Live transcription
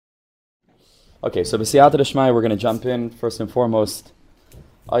Okay, so b'siyata d'shmaya, we're going to jump in. First and foremost,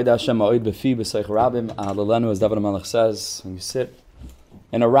 Oid Hashem Oid B'fi B'seich Rabim Alelenu, as David HaMelech says, when you sit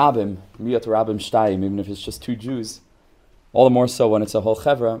in a Rabim, Miyat Rabim Shtayim, even if it's just two Jews, all the more so when it's a whole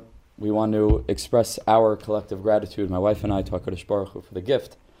chevra, we want to express our collective gratitude, my wife and I, to HaKadosh Baruch Hu, for the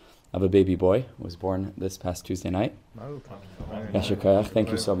gift of a baby boy who was born this past Tuesday night. Yasher Koyach,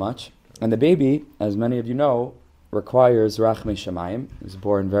 thank you so much. And the baby, as many of you know, requires Rachmei Shemayim. He was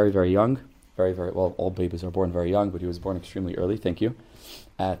born very, very young. Very, very, well, all babies are born very young, but he was born extremely early, thank you,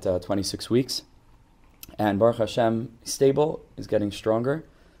 at 26 weeks. And Baruch Hashem, he's stable, he's getting stronger,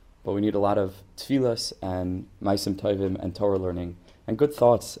 but we need a lot of tefillas and maisim tovim and Torah learning and good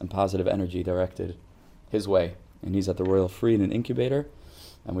thoughts and positive energy directed his way. And he's at the Royal Free in an incubator,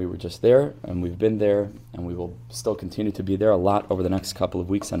 and we were just there, and we've been there, and we will still continue to be there a lot over the next couple of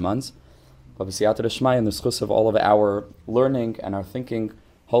weeks and months. But b'siyata d'shmaya, in the schus of all of our learning and our thinking,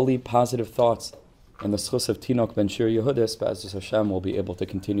 holy, positive thoughts, in the schus of Tinok ben Shir Yehudis, Be'ezus Hashem will be able to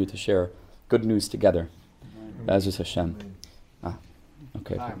continue to share good news together. Be'ezus Hashem.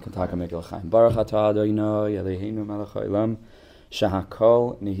 Okay. K'taka Megil Chaim. Baruch atah Adonai Eloheinu melech haolam,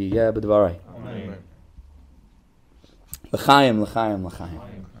 shehakol nihiyeh b'dvarai. Amen. L'chaim, l'chaim, l'chaim.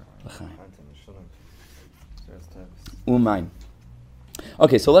 L'chaim. U'main.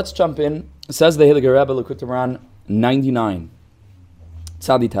 Okay, so let's jump in. It says the Likutei Rebbe, Likutei Moharan 99.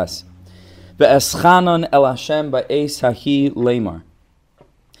 Tzaditas. Ve'eschanon el Hashem ba'eis hahi leimar.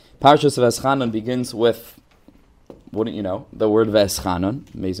 Parshas of Eschanon begins with, wouldn't you know, the word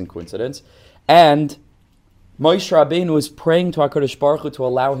ve'eschanon. Amazing coincidence. And Moshe Rabbeinu is praying to HaKadosh Baruch Hu to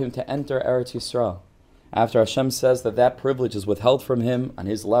allow him to enter Eretz Yisrael. After Hashem says that privilege is withheld from him on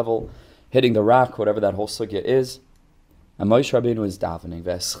his level, hitting the rock, whatever that whole sugya is. And Moshe Rabbeinu is davening.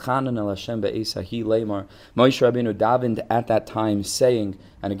 Ve'eschanon el Hashem be'eis hahi leimar. Moshe Rabbeinu davened at that time, saying,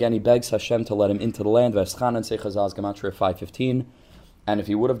 and again he begs Hashem to let him into the land. Ve'eschanon say Chazal's Gematria 5:15. And if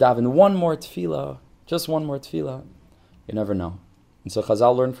he would have davened one more tefillah, just one more tefillah, you never know. And so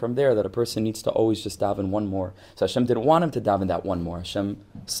Chazal learned from there that a person needs to always just daven one more. So Hashem didn't want him to daven that one more. Hashem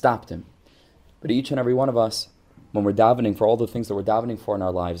stopped him. But each and every one of us, when we're davening for all the things that we're davening for in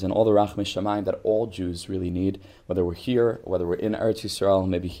our lives, and all the Rachmei Shemayim that all Jews really need, whether we're here, whether we're in Eretz Yisrael,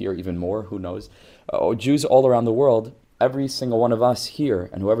 maybe here even more, who knows, Jews all around the world, every single one of us here,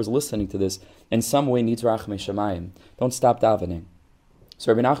 and whoever's listening to this, in some way needs Rachmei Shemayim. Don't stop davening.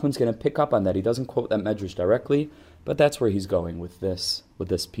 So Rebbe Nachman's going to pick up on that. He doesn't quote that medrash directly, but that's where he's going with this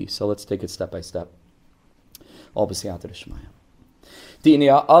piece. So let's take it step by step. All b'siyata d'shmaya.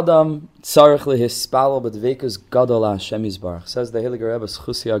 Di'niya Adam tzarech lehispalel b'deveikus gadol Hashem Yisbarach. Says the Likutei Rebbe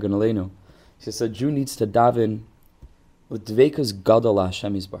Schusi Agan Aleinu. He says a Jew needs to daven with deveikus gadol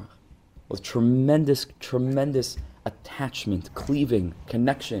Hashem Yisbarach, with tremendous, tremendous attachment, cleaving,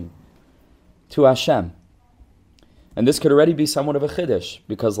 connection to Hashem. And this could already be somewhat of a chiddush,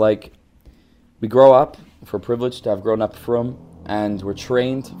 because like we grow up, if we're privileged to have grown up from, and we're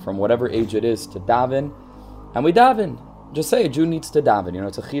trained from whatever age it is to daven, and we daven. Just say a Jew needs to daven. You know,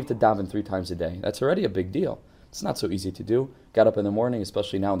 it's a chiv to daven 3 times a day. That's already a big deal. It's not so easy to do. Get up in the morning,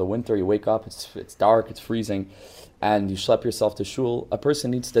 especially now in the winter, you wake up, it's dark, it's freezing, and you schlep yourself to shul. A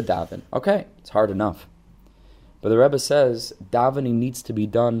person needs to daven. Okay, it's hard enough. But the Rebbe says, davening needs to be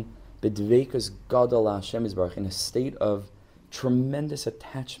done b'deveikus gadol Hashem Yisbarach, in a state of tremendous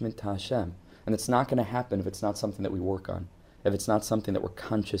attachment to Hashem. And it's not going to happen if it's not something that we work on, if it's not something that we're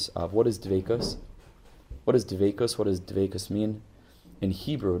conscious of. What is deveikus? What is deveikus? What does deveikus mean? In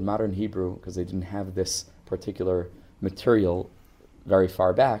Hebrew, in modern Hebrew, because they didn't have this particular material very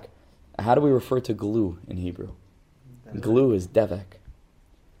far back, how do we refer to glue in Hebrew? Glue is devek.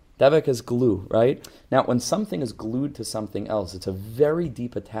 Devek is glue, right? Now, when something is glued to something else, it's a very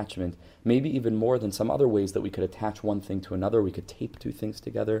deep attachment, maybe even more than some other ways that we could attach one thing to another. We could tape 2 things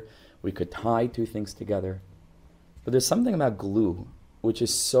together. We could tie 2 things together. But there's something about glue, which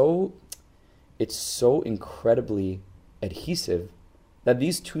is so incredibly adhesive that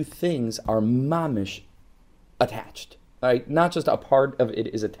these 2 things are mamish attached. Right? Not just a part of it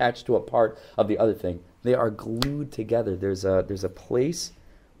is attached to a part of the other thing. They are glued together. There's a place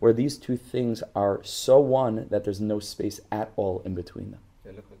where these 2 things are so one that there's no space at all in between them.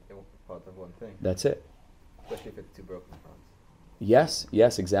 They look like they were part of one thing. That's it. Especially if it's 2 broken parts. Yes,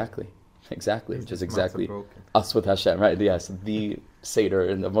 exactly. Exactly, which is exactly us with Hashem, right? Yes, the Seder,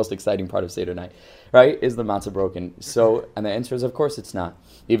 and the most exciting part of Seder night, right, is the matzah broken. So, and the answer is, of course, it's not.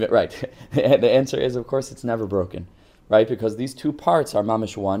 Even, right, the answer is, of course, it's never broken, right? Because these 2 parts are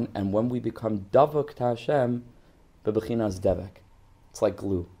mamish one, and when we become davuk to Hashem, bebechinas devek. It's like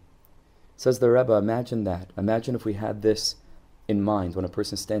glue. Says the Rebbe, imagine that. Imagine if we had this in mind when a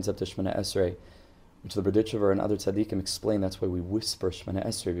person stands up to Shemana Esrei, which the Berditchever and other tzaddikim explain. That's why we whisper Shemana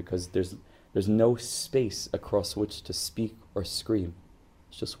Esrei, because there's no space across which to speak or scream.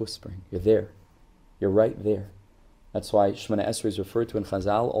 It's just whispering. You're there. You're right there. That's why Shemana Esrei is referred to in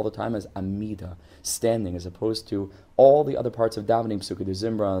Chazal all the time as Amida, standing, as opposed to all the other parts of davening, Pesukei de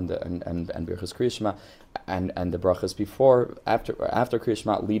Zimra and Birchas Kriya Shema, and the brachas before, after Kriya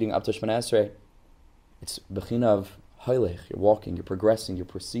Shema, leading up to Shemana Esrei. It's bechina of Hailech. You're walking, you're progressing, you're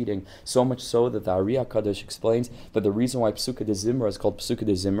proceeding. So much so that the Ari HaKadosh explains that the reason why Pesukei de Zimra is called Pesukei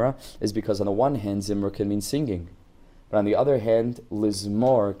de Zimra is because on the one hand, Zimra can mean singing. But on the other hand,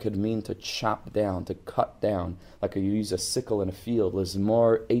 lizmor could mean to chop down, to cut down, like you use a sickle in a field.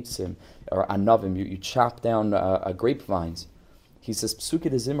 Lizmor eitzim, or anavim, you chop down grapevines. He says Pesukei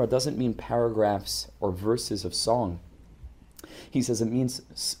de Zimra doesn't mean paragraphs or verses of song. He says it means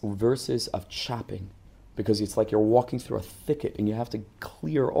verses of chopping, because it's like you're walking through a thicket and you have to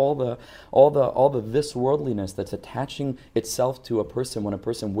clear all the this worldliness that's attaching itself to a person when a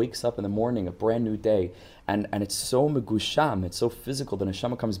person wakes up in the morning, a brand new day, and it's so megusham, it's so physical. The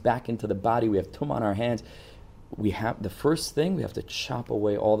neshama comes back into the body. We have tum on our hands. We have the first thing, we have to chop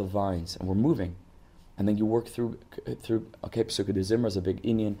away all the vines, and we're moving. And then you work through okay, Pesukei de Zimra is a big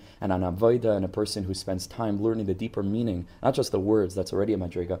inyan, and an avoda, and a person who spends time learning the deeper meaning, not just the words, that's already a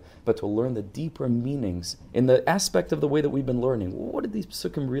madriga, but to learn the deeper meanings in the aspect of the way that we've been learning. What did these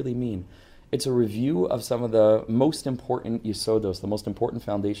Pesukim really mean? It's a review of some of the most important yisodos, the most important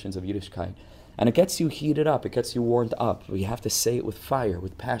foundations of Yiddishkeit. And it gets you heated up, it gets you warmed up. You have to say it with fire,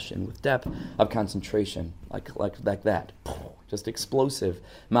 with passion, with depth of concentration, like that. Just explosive,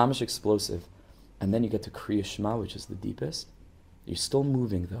 mamish explosive. And then you get to Kriya Shema, which is the deepest. You're still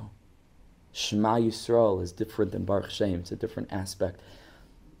moving though. Shema Yisrael is different than Baruch Shem. It's a different aspect.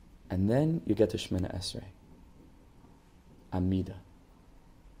 And then you get to Shemana Esrei. Amida.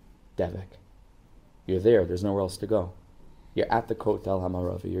 Devek. You're there. There's nowhere else to go. You're at the Kotel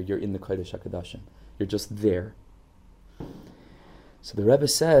HaMaravi. You're in the Kodesh HaKadoshim. You're just there. So the Rebbe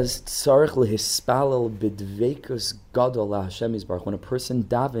says, Tzarech lehispalel b'deveikus gadol laHashem yisbarach. When a person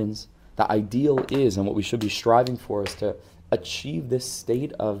davens, the ideal is, and what we should be striving for, is to achieve this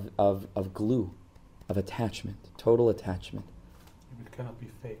state of glue, of attachment, total attachment. It cannot be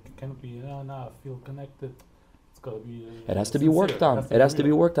fake. It cannot be, I feel connected. It's got to be... it has to be worked on. It has to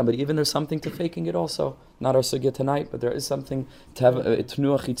be worked on. But even there's something to faking it also. Not our sugya tonight, but there is something to have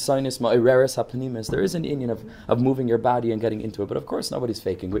tnuach chitzainis ma'ireres hapanimis. There is an inyan of moving your body and getting into it. But of course, nobody's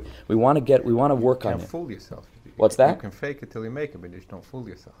faking. We want to work on it. You can't fool yourself. What's that? You can fake it till you make it, but you just don't fool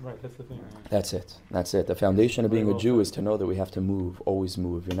yourself. Right, that's the thing. Right? That's it. The foundation of being a Jew is to know that we have to move, always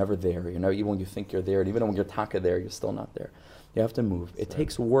move. You're never there. Even when you think you're there, and even when you're taka there, you're still not there. You have to move. It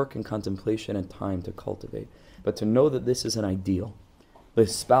takes work and contemplation and time to cultivate. But to know that this is an ideal.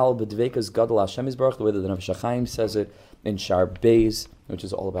 L'spal b'dveikus gadol Hashem yisbarach, the way that the Nefesh HaChaim says it in Shar Beis, which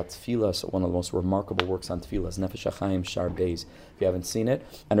is all about tefillah, so one of the most remarkable works on tefillah is Nefesh HaChaim Shar Beis, if you haven't seen it.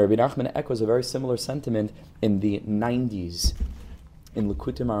 And Rebbe Nachman echoes a very similar sentiment in the 90s, in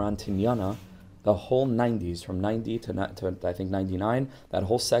Likutei Moharan Tinyana, the whole 90s, from 90 to I think 99, that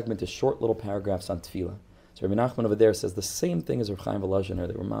whole segment is short little paragraphs on tefillah. So Rebbe Nachman over there says the same thing as Reb Chaim Volozhiner.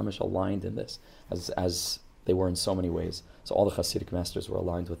 They were mamish aligned in this, as they were in so many ways. So all the Hasidic masters were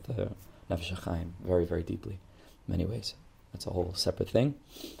aligned with the Nefesh HaChaim very, very deeply, in many ways. That's a whole separate thing.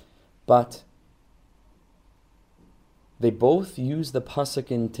 But they both use the pasuk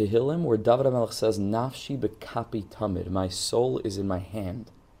in Tehillim where David HaMelech says, Nafshi bekapi tamid, my soul is in my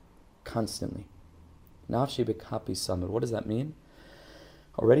hand, constantly. Nafshi bekapi samid. What does that mean?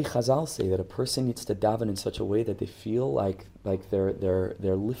 Already Chazal say that a person needs to daven in such a way that they feel like they're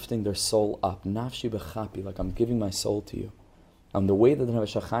lifting their soul up. Nafshi b'chapi, like I'm giving my soul to you. The way that the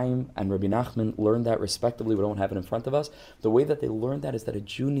Nefesh HaChaim and Rebbe Nachman learned that respectively, we don't have it in front of us, the way that they learned that is that a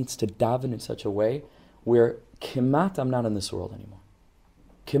Jew needs to daven in such a way where kimat, I'm not in this world anymore.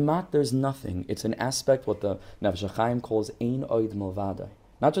 Kimat, there's nothing. It's an aspect, what the Nefesh HaChaim calls ein oid milvadai.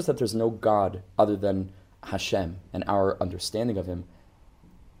 Not just that there's no God other than Hashem and our understanding of Him.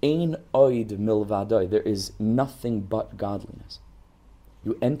 Ein oid milvadai. There is nothing but godliness.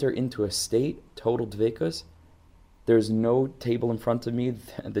 You enter into a state, total deveikus. There's no table in front of me.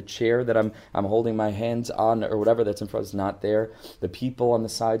 The chair that I'm holding my hands on or whatever that's in front is not there. The people on the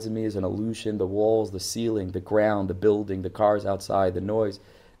sides of me is an illusion. The walls, the ceiling, the ground, the building, the cars outside, the noise.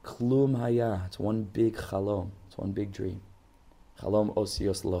 Klum haya. It's one big chalom. It's one big dream. Chalom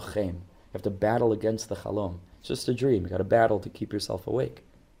osios lochem. You have to battle against the chalom. It's just a dream. You got to battle to keep yourself awake.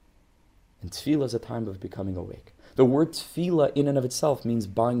 And tefillah is a time of becoming awake. The word tefillah in and of itself means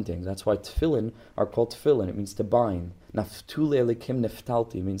binding. That's why tefillin are called tefillin. It means to bind. Naftule elikim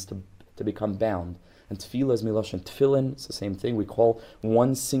neftalti means to become bound. And tefillah is milashon tefillin. It's the same thing. We call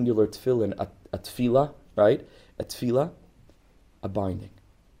one singular tefillin a tefillah, right? A tefillah, a binding.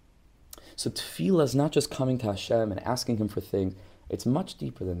 So tefillah is not just coming to Hashem and asking Him for things. It's much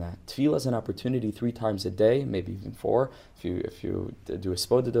deeper than that. Tefillah is an opportunity 3 times a day, maybe even 4, if you do a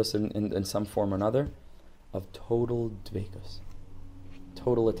spodidus in some form or another, of total deveikus,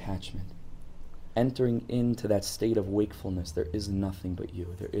 total attachment, entering into that state of wakefulness. There is nothing but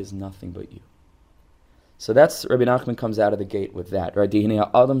you. There is nothing but you. So that's, Rebbe Nachman comes out of the gate with that, right?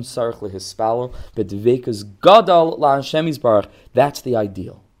 That's the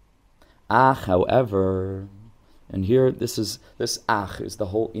ideal. However, and here this is the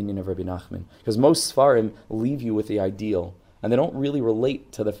whole inyan of Rebbe Nachman, because most Sfarim leave you with the ideal, and they don't really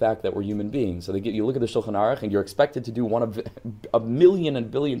relate to the fact that we're human beings. So you look at the Shulchan Aruch, and you're expected to do one of a million and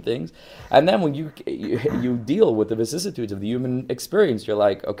billion things, and then when you deal with the vicissitudes of the human experience, you're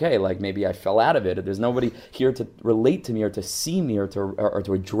like, okay, like maybe I fell out of it. There's nobody here to relate to me or to see me or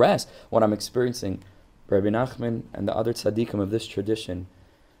to address what I'm experiencing. Rebbe Nachman and the other tzaddikim of this tradition,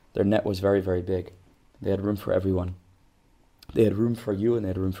 their net was very, very big. They had room for everyone. They had room for you and they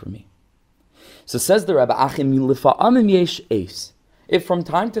had room for me. So says the Rebbe, if from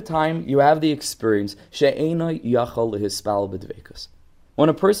time to time you have the experience, when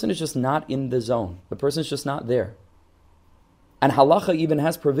a person is just not in the zone, the person is just not there. And halacha even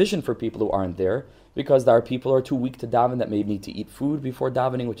has provision for people who aren't there, because there are people who are too weak to daven that may need to eat food before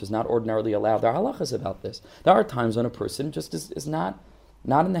davening, which is not ordinarily allowed. There are halachas about this. There are times when a person just is not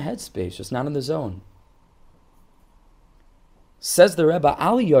in the headspace, just not in the zone. Says the Rebbe,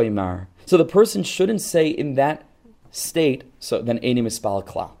 Al Yoimar. So the person shouldn't say in that state, so then Eini Mispal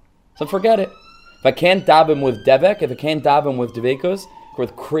Kla. So forget it. If I can't daven with devek, if I can't daven with deveikus,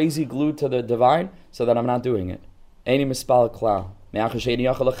 with crazy glued to the divine, so then I'm not doing it. Eini Mispal Kla. Because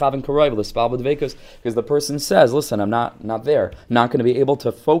the person says, listen, I'm not there. I'm not going to be able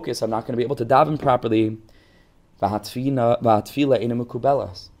to focus. I'm not going to be able to daven properly. And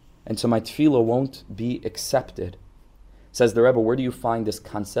so my tefillah won't be accepted. Says the Rebbe, where do you find this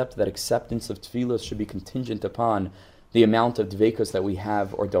concept that acceptance of tefillah should be contingent upon the amount of deveikus that we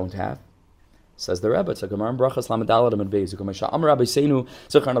have or don't have? Says the Rebbe, it's a Gemara in Brachas Lamed and Beis. Amar Rabbi Seinu,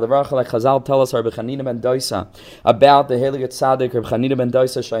 Zichron Levrach, like Chazal tell us, Rebbe Chanina ben Doisa, about the Heilige Tzaddik, Rebbe Chanina ben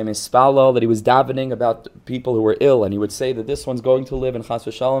Doisa, Shayim Espalo, that he was davening about people who were ill, and he would say that this one's going to live, and Chas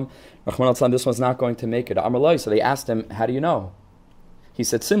v'Shalom, Rachman al-Tzlan, this one's not going to make it. Amar Loi, so they asked him, how do you know? He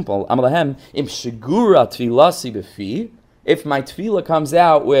said, simple, Amar Lahem, Im Shigura Tfilasi B'fi, if my tefillah comes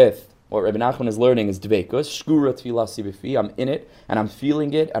out with what Rebbe Nachman is learning is deveikus, shkura tefilasi b'fi, I'm in it, and I'm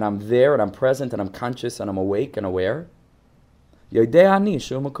feeling it, and I'm there, and I'm present, and I'm conscious, and I'm awake and aware. Yodei ani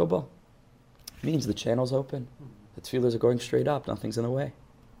shu makubal. Means the channel's open. The tefillahs are going straight up, nothing's in the way.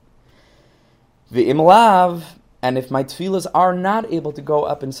 V'im lav, and if my tefillahs are not able to go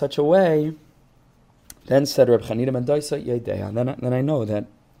up in such a way, then said Reb Chanina ben Doisa, yodei, then I know that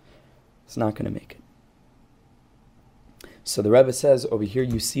it's not going to make it. So the Rebbe says over here,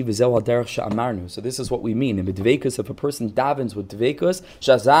 you see v'zeu haderech she'amarnu. So this is what we mean in the deveikus. If a person davens with deveikus,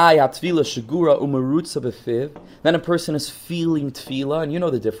 shazai hatfila shegura umerutza b'fiv, then a person is feeling tefillah, and you know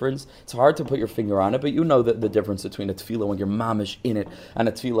the difference. It's hard to put your finger on it, but you know the difference between a tefillah when you're mamish in it and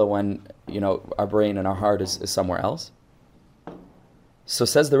a tefillah when our brain and our heart is somewhere else. So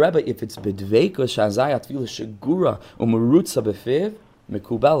says the Rebbe, if it's b'dveikus shazai hatfila shegura umerutza b'fiv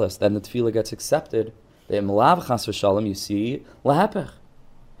mekubelas, then the tefillah gets accepted. You see, lahapech.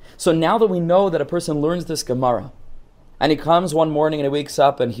 So now that we know that a person learns this Gemara, and he comes one morning and he wakes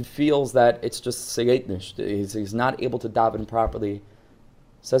up and he feels that it's just segetnish, he's not able to daven properly,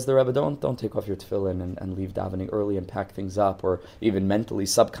 says the Rebbe, don't take off your tefillin and leave davening early and pack things up, or even mentally,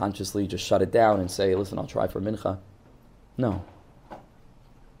 subconsciously just shut it down and say, listen, I'll try for mincha. No.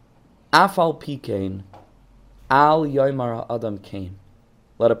 Afal pikein, al yoimar adam kain.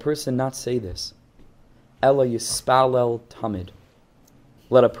 Let a person not say this. Ela yispalel tamid.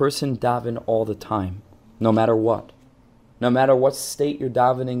 Let a person daven all the time, no matter what. No matter what state your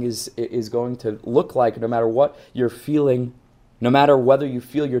davening is going to look like, no matter what you're feeling, no matter whether you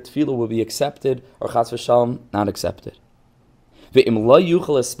feel your tefillah will be accepted or chas v'shalom not accepted. If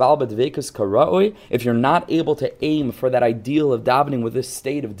you're not able to aim for that ideal of davening with this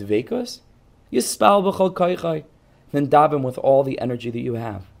state of deveikus, yispal b'chol koichai, then daven with all the energy that you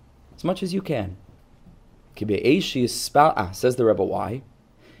have, as much as you can. Says the Rebbe, why?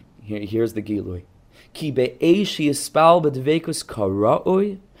 Here's the gilui.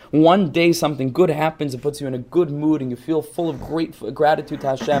 One day something good happens, it puts you in a good mood, and you feel full of great gratitude to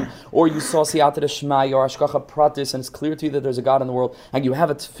Hashem, or you saw Siyata Shema or Ashkacha Pratis, and it's clear to you that there's a God in the world, and you have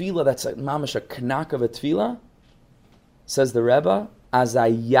a tefillah that's a mamash, a knack of a tefillah. Says the Rebbe,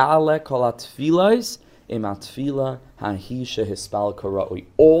 Azayale kol atfilais im atfila hahi shehispal kara'ui.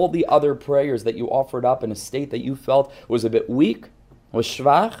 All the other prayers that you offered up in a state that you felt was a bit weak, was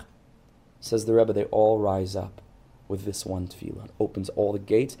shvach, says the Rebbe, they all rise up with this one tefillah. It opens all the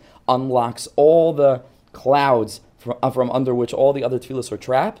gates, unlocks all the clouds from under which all the other tefillahs are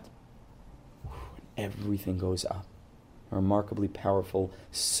trapped, and everything goes up. A remarkably powerful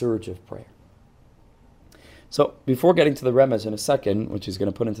surge of prayer. So, before getting to the remez in a second, which he's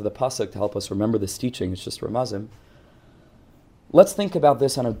going to put into the pasuk to help us remember this teaching, it's just ramazim, let's think about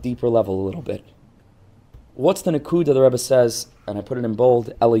this on a deeper level a little bit. What's the nekuda the Rebbe says, and I put it in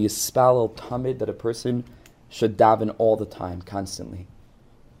bold, Ela yispalel tamid, that a person should daven all the time, constantly.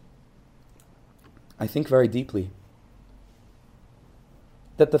 I think very deeply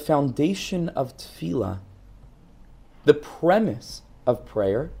that the foundation of tefillah, the premise of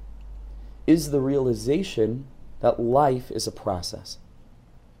prayer, is the realization that life is a process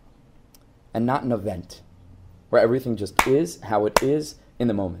and not an event where everything just is how it is in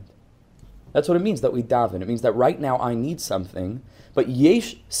the moment. That's what it means that we daven. It means that right now I need something, but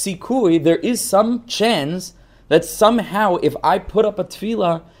yesh sikui, there is some chance that somehow if I put up a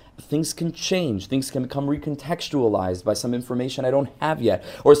tefillah, things can change. Things can become recontextualized by some information I don't have yet,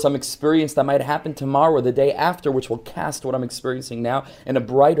 or some experience that might happen tomorrow or the day after, which will cast what I'm experiencing now in a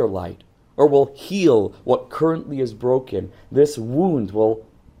brighter light, or will heal what currently is broken. This wound will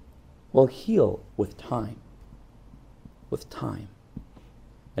heal with time. With time.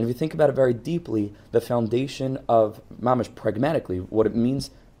 And if you think about it very deeply, the foundation of, mamash pragmatically, what it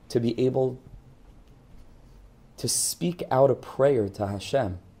means to be able to speak out a prayer to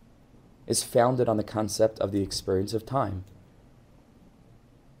Hashem is founded on the concept of the experience of time.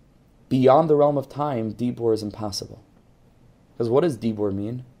 Beyond the realm of time, dibur is impossible. Because what does dibur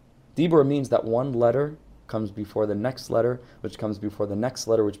mean? Dibur means that one letter comes before the next letter, which comes before the next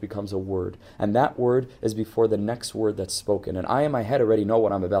letter, which becomes a word. And that word is before the next word that's spoken. And I in my head already know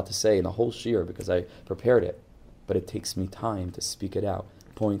what I'm about to say in the whole shiur because I prepared it. But it takes me time to speak it out,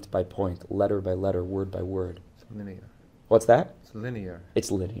 point by point, letter by letter, word by word. It's linear. What's that? It's linear.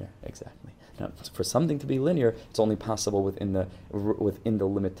 It's linear, exactly. Now, for something to be linear, it's only possible within the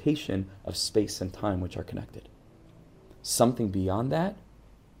limitation of space and time, which are connected. Something beyond that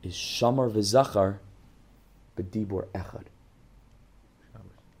is shamar v'zachar b'dibur echad.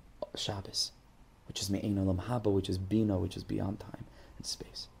 Shabbos, which is me'ein olam haba, which is bina, which is beyond time and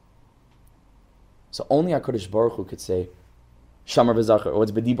space. So only HaKadosh Baruch Hu could say shamar v'zachar, or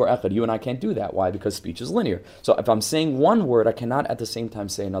it's b'dibur echad. You and I can't do that. Why? Because speech is linear. So if I'm saying one word, I cannot at the same time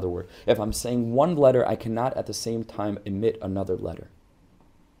say another word. If I'm saying one letter, I cannot at the same time emit another letter.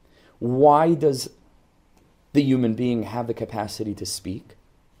 Why does the human being have the capacity to speak?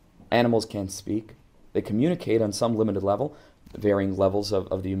 Animals can't speak. They communicate on some limited level, varying levels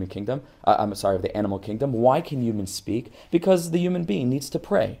of the human kingdom. Of the animal kingdom. Why can humans speak? Because the human being needs to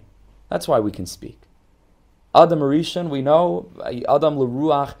pray. That's why we can speak. Adam Rishon, we know, Adam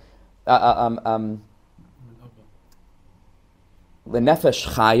l'ruach, l'nefesh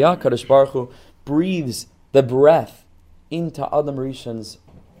chaya, Kadosh Baruch Hu breathes the breath into Adam Rishon's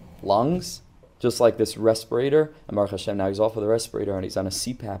lungs, just like this respirator. And Baruch Hashem, now he's off of the respirator and he's on a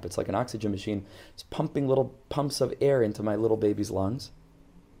CPAP. It's like an oxygen machine. It's pumping little pumps of air into my little baby's lungs.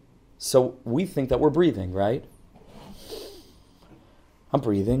 So we think that we're breathing, right? I'm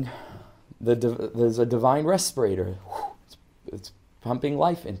breathing. There's a divine respirator. It's pumping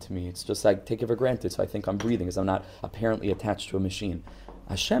life into me. It's just like, take it for granted, so I think I'm breathing because I'm not apparently attached to a machine.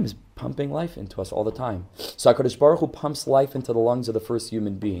 Hashem is pumping life into us all the time. So HaKadosh Baruch Hu pumps life into the lungs of the first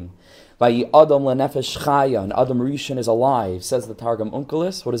human being. Vayi Adam lenefesh chaya, and Adam Rishon is alive, says the Targum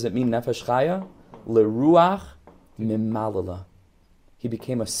Onkelos. What does it mean, nefesh chaya? Leruach mimalala. He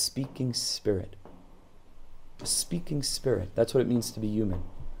became a speaking spirit. A speaking spirit. That's what it means to be human.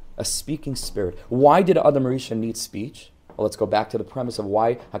 A speaking spirit. Why did Adam Rishon need speech? Well, let's go back to the premise of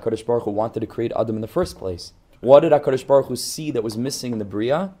why HaKadosh Baruch Hu wanted to create Adam in the first place. What did HaKadosh Baruch Hu see that was missing in the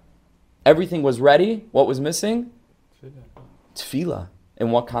Bria? Everything was ready. What was missing? Tefillah. In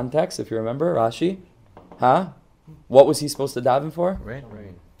what context, if you remember, Rashi? What was he supposed to daven for? Rain.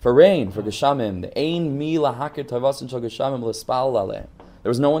 For rain, for geshamim. The ein mi lahakir tavasin shel geshamim l'spal aleim. There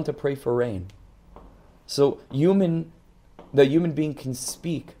was no one to pray for rain. So the human being can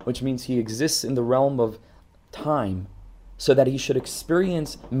speak, which means he exists in the realm of time, so that he should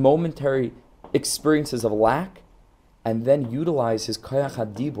experience momentary experiences of lack and then utilize his koyach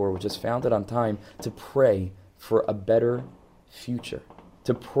hadibur, which is founded on time, to pray for a better future,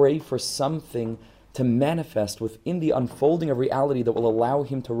 to pray for something to manifest within the unfolding of reality that will allow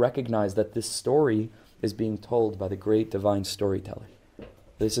him to recognize that this story is being told by the great divine storyteller.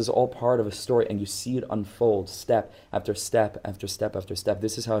 This is all part of a story, and you see it unfold step after step after step after step.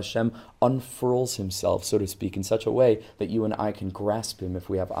 This is how Hashem unfurls himself, so to speak, in such a way that you and I can grasp him if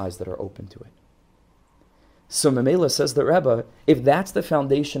we have eyes that are open to it. So Memela, says the Rebbe, if that's the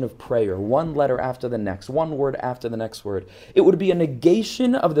foundation of prayer, one letter after the next, one word after the next word, it would be a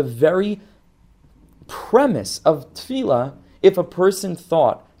negation of the very premise of tefillah if a person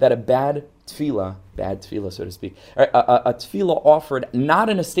thought that a bad tefillah, so to speak, a tefillah offered not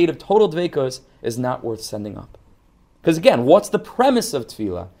in a state of total deveikus is not worth sending up. Because again, what's the premise of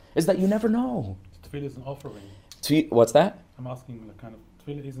tefillah? Is that you never know. Tefillah is an offering. What's that? I'm asking, like, kind of,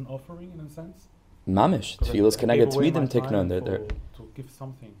 tefillah is an offering in a sense? Mamish. Tefillah is connected to them tiknon. To give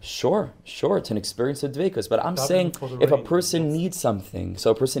something. Sure. It's an experience of deveikus. But I'm saying if a person needs something,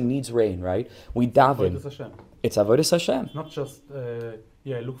 so a person needs rain, right? We daven. It's avodas Hashem. It's not just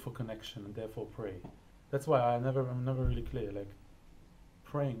look for connection and therefore pray. That's why I'm never really clear. Like,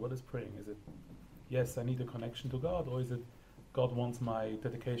 praying. What is praying? Is it yes, I need a connection to God, or is it God wants my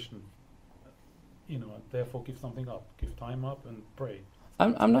dedication? And therefore give something up, give time up, and pray.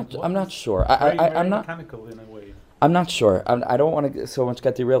 I'm not sure. I'm not mechanical in a way. I'm not sure. I don't want to so much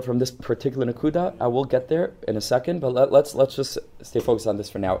get derailed from this particular nakuda. I will get there in a second, but let's just stay focused on this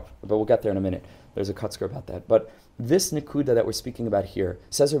for now. But we'll get there in a minute. There's a kutzker about that. But this nakuda that we're speaking about here,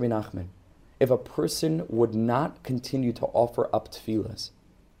 says Rebbe Nachman, if a person would not continue to offer up tefillahs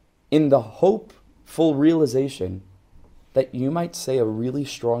in the hopeful realization that you might say a really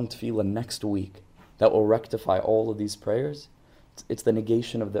strong tefillah next week that will rectify all of these prayers, it's the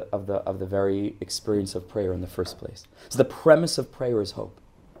negation of the very experience of prayer in the first place. So the premise of prayer is hope.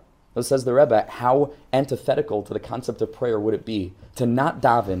 So says the Rebbe, how antithetical to the concept of prayer would it be to not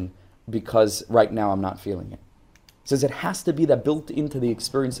daven because right now I'm not feeling it? He says it has to be that built into the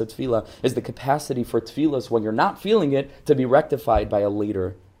experience of tefillah is the capacity for tefillahs when you're not feeling it to be rectified by a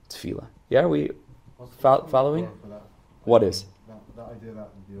later tefillah. Yeah, are we following? What is? That idea that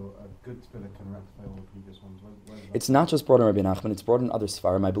a good tefillah can rectify all the previous ones. It's not just brought in Rebbe Nachman, it's brought in other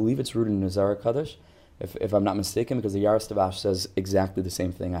Sfarim. I believe it's rooted in Zohar Kadosh, if I'm not mistaken, because the Yaris Tavash says exactly the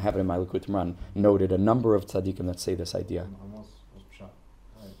same thing. I have it in my Likutei Moharan, noted a number of tzaddikim that say this idea. And what's pshat?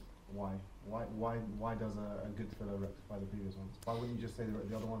 Why does a good tefillah rectify the previous ones? Why wouldn't you just say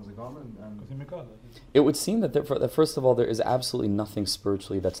the other ones are gone? It would seem that first of all, there is absolutely nothing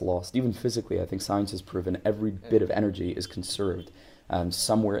spiritually that's lost. Even physically, I think science has proven every bit of energy is conserved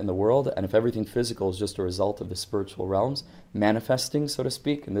somewhere in the world, and if everything physical is just a result of the spiritual realms manifesting, so to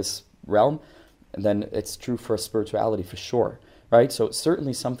speak, in this realm, then it's true for spirituality for sure, right? So it's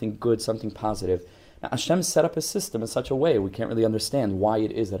certainly something good, something positive. Now, Hashem set up a system in such a way we can't really understand why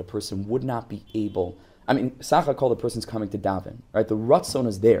it is that a person would not be able. I mean, Sacha called the person's coming to daven, right? The ratzon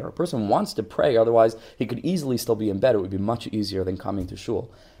is there. A person wants to pray, otherwise he could easily still be in bed. It would be much easier than coming to shul.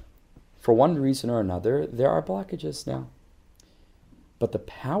 For one reason or another, there are blockages now. But the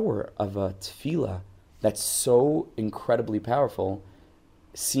power of a tefillah that's so incredibly powerful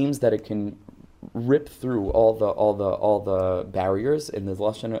seems that it can rip through all the barriers in the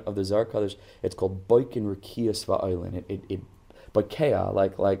lashon of the Zohar Kadosh. It's called boikin rikiyas va'oilin. It boikea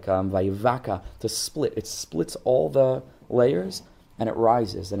like vayivaka, to split. It splits all the layers and it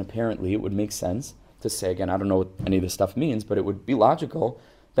rises. And apparently it would make sense to say, again, I don't know what any of this stuff means, but it would be logical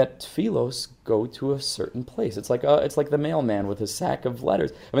that tefillos go to a certain place. It's like the mailman with his sack of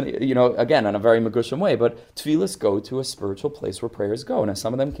letters. I mean, again, in a very Megushim way, but tefillos go to a spiritual place where prayers go. Now,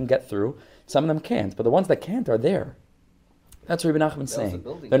 some of them can get through, some of them can't, but the ones that can't are there. That's what Rebbe Nachman is saying.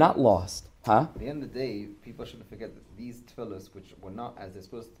 They're not lost. Huh? At the end of the day, people shouldn't forget that these tefillos, which were not as they're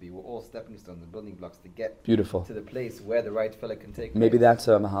supposed to be, were all stepping stones and building blocks to get to the place where the right tefillah can take Maybe place. that's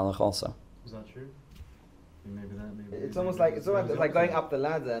a mahalach also. Is that true? It's almost like going up the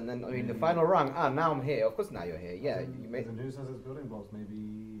ladder, and then the final rung. Now I'm here. Of course, now you're here. Yeah, you may. And who says it's building blocks?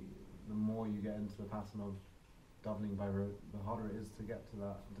 Maybe the more you get into the pattern of davening by rote, the harder it is to get to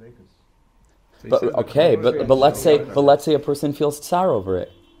that deveikus. But let's say a person feels tsar over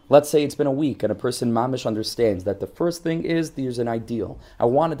it. Let's say it's been a week and a person mamish understands that the first thing is there's an ideal. I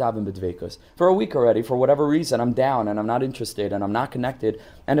want to daven deveikus. For a week already, for whatever reason, I'm down and I'm not interested and I'm not connected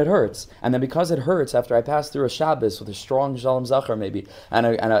and it hurts. And then because it hurts, after I pass through a Shabbos with a strong Shalom Zachar maybe and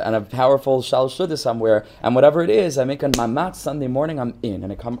a powerful Shal Shuddha somewhere and whatever it is, I make a mamat Sunday morning, I'm in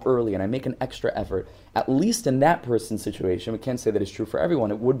and I come early and I make an extra effort. At least in that person's situation, we can't say that it's true for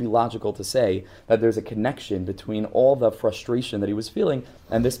everyone. It would be logical to say that there's a connection between all the frustration that he was feeling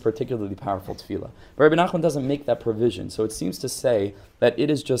and this particularly powerful tefillah. But Rebbe Nachman doesn't make that provision, so it seems to say that it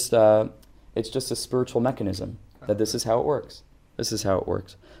is just it's just a spiritual mechanism, that this is how it works. This is how it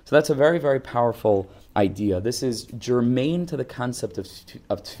works. So that's a very, very powerful idea. This is germane to the concept of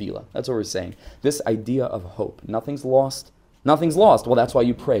tefillah. That's what we're saying. This idea of hope. Nothing's lost. Nothing's lost. Well, that's why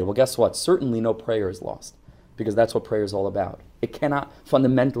you pray. Well, guess what? Certainly no prayer is lost, because that's what prayer is all about. It cannot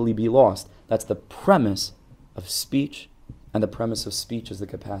fundamentally be lost. That's the premise of speech, and the premise of speech is the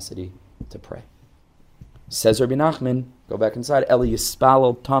capacity to pray. Says Rebbe Nachman, go back inside, Eli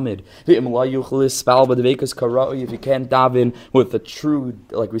yispal tamid. If you can't daven with the true,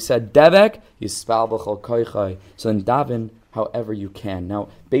 like we said, devek, yispal b'chol koichai. So then daven however you can. Now,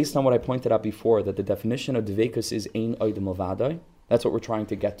 based on what I pointed out before, that the definition of deveikus is ein oidem levadai, that's what we're trying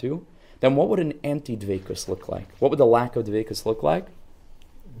to get to, then what would an anti-deveikus look like? What would the lack of deveikus look like?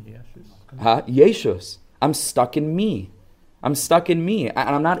 Yeshus. I'm stuck in me. I'm stuck in me. And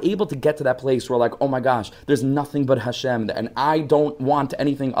I'm not able to get to that place where like, oh my gosh, there's nothing but Hashem, and I don't want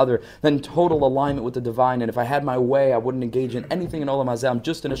anything other than total alignment with the divine, and if I had my way, I wouldn't engage in anything in Olam Hazeh, I'm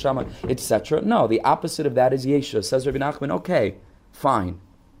just in Hashem, etc. No, the opposite of that is Yeshua. Says Rebbe Nachman, okay, fine.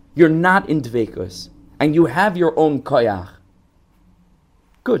 You're not in deveikus, and you have your own koyach.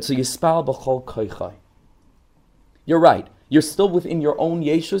 Good, so yispal b'chol koychai. You're right. You're still within your own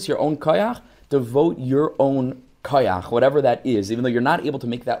Yeshus, your own koyach. Devote your own koyach, whatever that is, even though you're not able to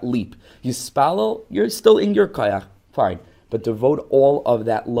make that leap. Yispalel, you're still in your koyach, fine. But devote all of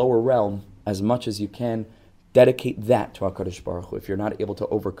that lower realm as much as you can. Dedicate that to HaKadosh Baruch Hu if you're not able to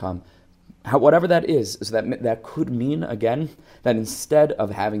overcome. Whatever that is, so that could mean, again, that instead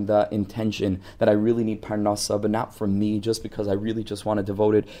of having the intention that I really need parnasa, but not for me, just because I really just want to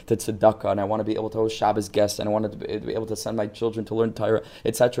devote it to tzedakah, and I want to be able to host Shabbos guests, and I want to be able to send my children to learn Torah,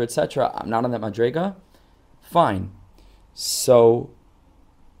 etc., etc., I'm not on that madrega. Fine. So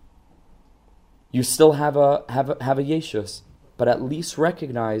you still have a Yeshus, but at least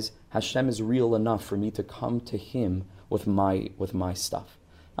recognize Hashem is real enough for me to come to Him with my stuff.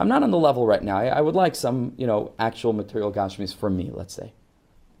 I'm not on the level right now. I would like some, actual material gashmis for me, let's say.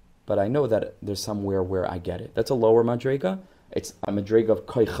 But I know that there's somewhere where I get it. That's a lower madrega. It's a madrega of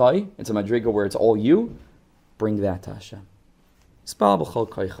koichai. It's a madrega where it's all you. Bring that to Hashem. Spal b'chol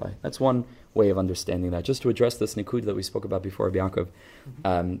koichai. That's one way of understanding that. Just to address this nikud that we spoke about before, Rabbi Yaakov,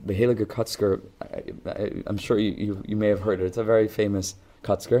 the Heilige Kutzker, I'm sure you may have heard it. It's a very famous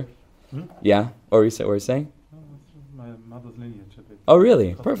Kutzker. Yeah? Or were you saying? My mother's lineage. Oh,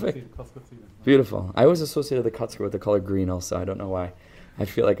 really? Perfect. Beautiful. I always associated the Kutzker with the color green also. I don't know why. I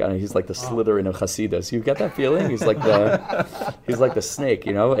feel like he's like the Slytherin of Hasidus. You get that feeling? He's like the snake,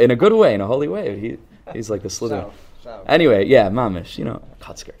 in a good way, in a holy way. He's like the Slytherin. Anyway, yeah, mamish,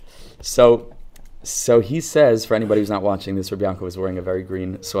 Kutzker. So he says, for anybody who's not watching this, Rabbi Yaakov was wearing a very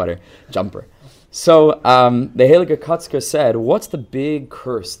green jumper. So the Heilige Kutzker said, what's the big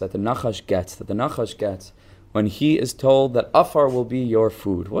curse that the Nachash gets when he is told that Afar will be your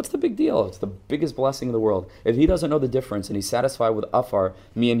food? What's the big deal? It's the biggest blessing in the world. If he doesn't know the difference and he's satisfied with Afar,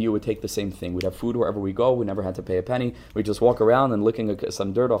 me and you would take the same thing. We'd have food wherever we go. We never had to pay a penny. We'd just walk around and licking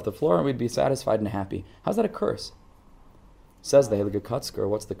some dirt off the floor, and we'd be satisfied and happy. How's that a curse? Says the Heilige Kutzker,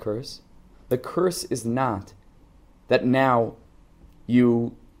 what's the curse? The curse is not that now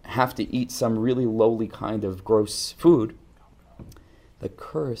you have to eat some really lowly kind of gross food. The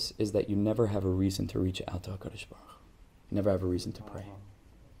curse is that you never have a reason to reach out to HaKadosh Baruch Hu. You never have a reason to pray.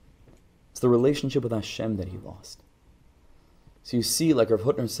 It's the relationship with Hashem that he lost. So you see, like Rav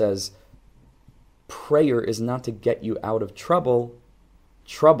Hutner says, prayer is not to get you out of trouble.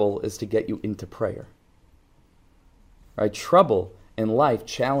 Trouble is to get you into prayer. Right? Trouble in life,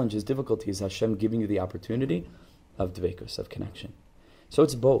 challenges, difficulties, Hashem giving you the opportunity of deveikus, of connection. So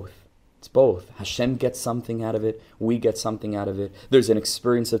it's both. It's both. Hashem gets something out of it. We get something out of it. There's an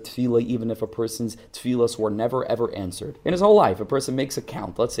experience of tefillah, even if a person's tefillahs were never, ever answered. In his whole life, a person makes a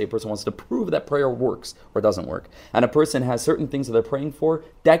count. Let's say a person wants to prove that prayer works or doesn't work. And a person has certain things that they're praying for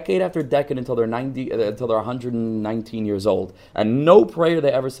decade after decade until they're 119 years old. And no prayer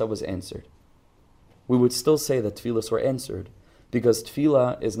they ever said was answered. We would still say that tefillahs were answered. Because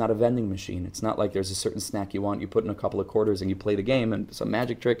tefillah is not a vending machine. It's not like there's a certain snack you want, you put in a couple of quarters and you play the game and some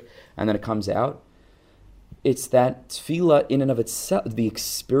magic trick and then it comes out. It's that tefillah in and of itself, the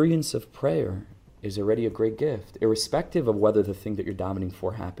experience of prayer is already a great gift, irrespective of whether the thing that you're davening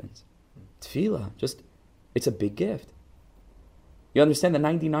for happens. Tefillah, it's a big gift. You understand that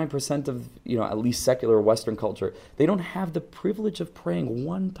 99% of, at least secular Western culture, they don't have the privilege of praying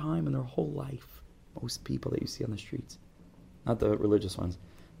one time in their whole life. Most people that you see on the streets. Not the religious ones,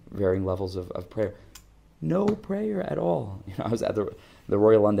 varying levels of prayer. No prayer at all. I was at the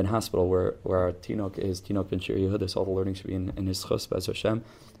Royal London Hospital where our his Tinok Ben Shir Yehudis, all the learning should be in his chus, Be'ez Hashem,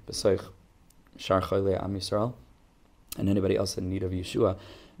 B'soich Shar Choylei Am Yisrael, and anybody else in need of Yeshua.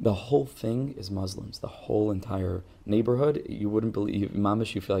 The whole thing is Muslims. The whole entire neighborhood, you wouldn't believe,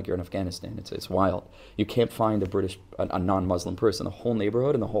 mamish, you feel like you're in Afghanistan. It's wild. You can't find a non-Muslim person. The whole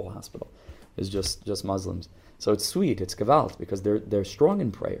neighborhood and the whole hospital is just Muslims. So it's sweet, it's gewalt, because they're strong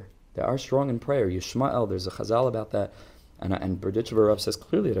in prayer. They are strong in prayer. Yishmael, there's a chazal about that. And Berditchever Rav says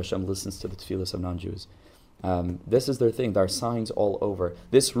clearly that Hashem listens to the tefillahs of non-Jews. This is their thing. There are signs all over.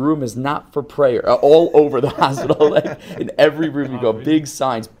 This room is not for prayer. All over the hospital. Like in every room you go, big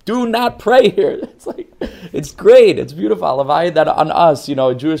signs. Do not pray here. It's great. It's beautiful. Alavai that on us,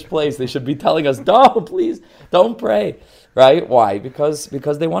 a Jewish place, they should be telling us, no, please, don't pray. Right? Why? Because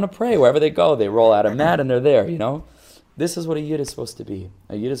they want to pray. Wherever they go, they roll out a mat and they're there, This is what a Yid is supposed to be.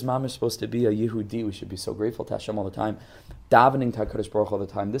 A Yid mom is supposed to be a Yehudi. We should be so grateful to Hashem all the time. Davening to HaKadosh Baruch all the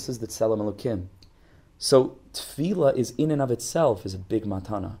time. This is the Tzelem Elokim. So tefillah is in and of itself is a big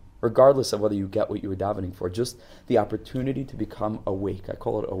matana, regardless of whether you get what you were davening for. Just the opportunity to become awake. I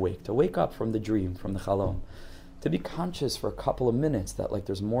call it awake. To wake up from the dream, from the chalom. To be conscious for a couple of minutes that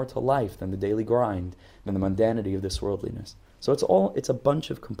there's more to life than the daily grind, than the mundanity of this worldliness. So it's a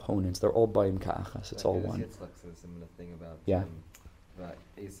bunch of components. They're all bayim ka'achas. It's all one. It's like a similar thing about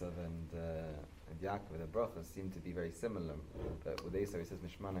Esav and Yaakov. The brachas seem to be very similar. But with Esav, he says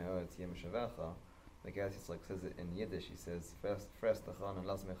Mishmanei Ha'aretz Yem Shavecha. The guy says it in Yiddish. He says first Tachan and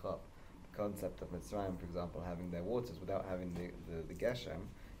Lazmechap. The concept of Mitzrayim, for example, having their waters without having the Geshem.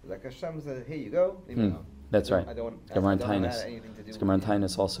 Like Hashem says, here you go, leave me alone. That's right. I don't have anything to do it's Gemara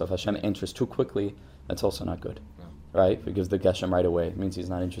Tainus also. If Hashem enters too quickly, that's also not good. No. Right? If he gives the Geshem right away, it means he's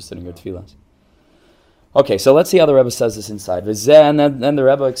not interested in your tefillahs. Okay, so let's see how the Rebbe says this inside. And then the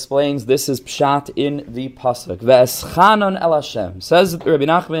Rebbe explains this is pshat in the pasuk. Ve'eschanon el Hashem. Says Rebbe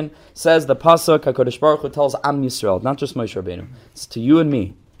Nachman, says the pasuk, HaKadosh Baruch Hu tells Am Yisrael, not just Moshe Rabbeinu. It's to you and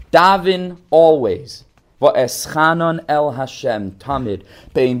me. Daven always. Ve'eschanon el Hashem. Tamid.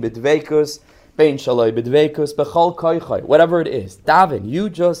 Bein deveikus. Bein shaloi deveikus. Bechol koichoi. Whatever it is. Daven. You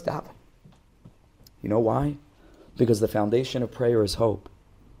just daven. You know why? Because the foundation of prayer is hope.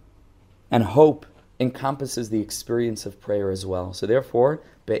 And hope encompasses the experience of prayer as well. So therefore,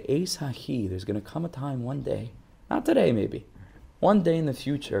 be'ez hahi, there's going to come a time one day, not today maybe, one day in the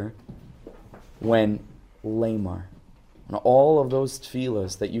future, when lamar, when all of those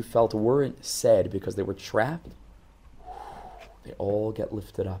tefillahs that you felt weren't said because they were trapped, they all get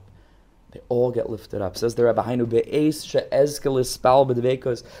lifted up. They all get lifted up. Says the Rebbe,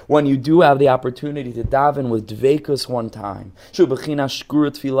 when you do have the opportunity to daven with deveikus one time,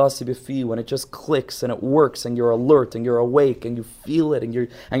 when it just clicks and it works and you're alert and you're awake and you feel it and you're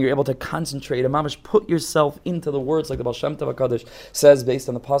able to concentrate and mamash put yourself into the words like the Baal Shem Tov HaKadosh says based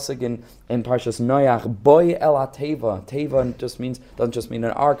on the pasuk in Parshas Noach, boy el ateva. Teva doesn't just mean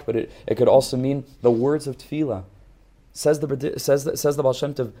an ark, but it could also mean the words of tefillah. Says the Baal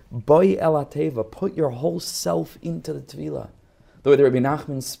Shem Tov, Boy el ateva, put your whole self into the tefillah. The way the Rebbe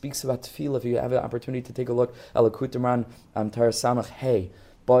Nachman speaks about tefillah, if you have the opportunity to take a look, Likutei Moharan, Torah Samach, hey,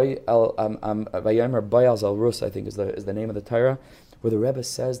 Boy el Vayomer Boy el Zal Rus, I think is the name of the Torah, where the Rebbe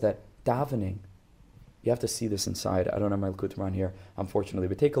says that davening, you have to see this inside. I don't have my Likutei Moharan here, unfortunately,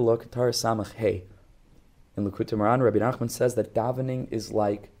 but take a look, Torah Samach, hey. In Likutei Moharan, Rebbe Nachman says that davening is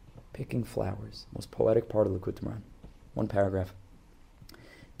like picking flowers, most poetic part of Likutei Moharan. One paragraph.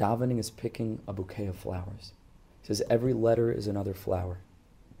 Davening is picking a bouquet of flowers. He says every letter is another flower.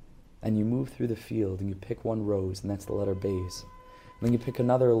 And you move through the field and you pick one rose, and that's the letter Beis. And then you pick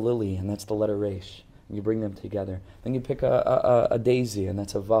another lily, and that's the letter Resh. And you bring them together. Then you pick a daisy, and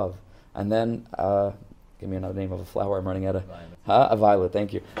that's a Vav. And then, give me another name of a flower I'm running out of. A violet,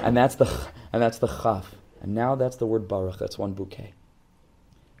 thank you. And that's the Chaf. And now that's the word Baruch, that's one bouquet.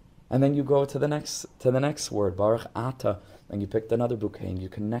 And then you go to the next word, Baruch Ata, and you picked another bouquet, and you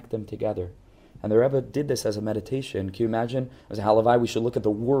connect them together. And the Rebbe did this as a meditation. Can you imagine? As a halavai, we should look at the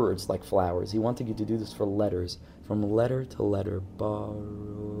words like flowers. He wanted you to do this for letters, from letter to letter.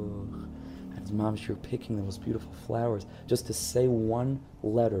 Baruch. And it's Mamish, you're picking the most beautiful flowers. Just to say one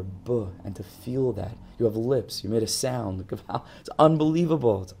letter, B, and to feel that. You have lips, you made a sound. It's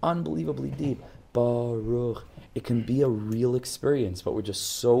unbelievable. It's unbelievably deep. Baruch. It can be a real experience, but we're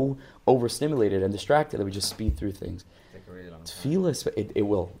just so overstimulated and distracted that we just speed through things. Take a really long time.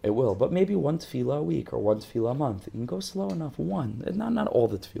 Tefillah, it will. But maybe one tefillah a week or one tefillah a month. You can go slow enough. One. Not all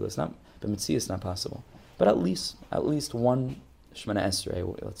the tefillahs. But mitzvah is not possible. But at least one Shemana Esrei,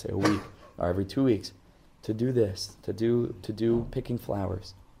 let's say a week or every 2 weeks, to do this, to do picking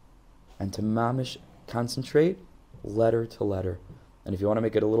flowers, and to mamish concentrate letter to letter. And if you want to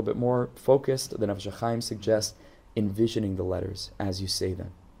make it a little bit more focused, then Nefesh HaChaim suggests envisioning the letters as you say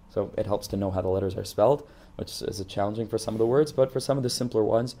them. So it helps to know how the letters are spelled, which is challenging for some of the words, but for some of the simpler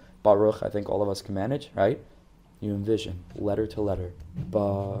ones, Baruch, I think all of us can manage, right? You envision letter to letter,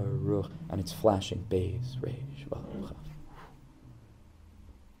 Baruch, and it's flashing, Beis, Reish, Vav, Chav.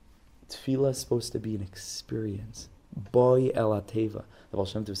 Tefillah is supposed to be an experience. Boi el ateva. The Baal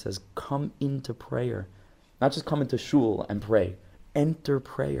Shem Tov says, come into prayer. Not just come into shul and pray. Enter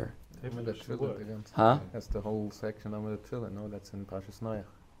prayer. Huh? That's the whole section of the Tefillah. No, that's in Parshas Noach.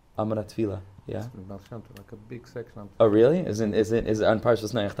 Amar Tefillah. Yeah. It's in Baal Shem Tov, like a big section. Oh, really? Is it on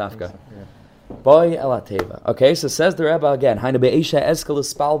Parshas Noach Tafka? Yeah. Boi el ateva. Okay, so says the Rebbe again. Hainu be'esha eskel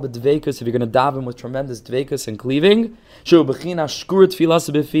espal b'deveikus. If you're going to daven with tremendous deveikus and cleaving, shu b'china shkur tefillah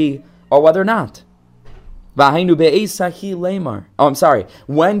befi, or whether or not. V'hainu be'esahi lemar. Oh, I'm sorry.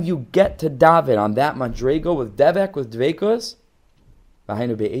 When you get to daven on that madrego with devek, with deveikus,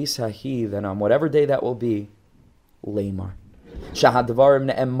 v'hainu be'esahi, then on whatever day that will be, lemar. Shahadvarim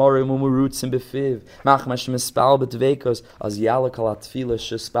ne'emorim umurutzim befiv. Machmash mispal b'deveikus. Az yalak al atfilah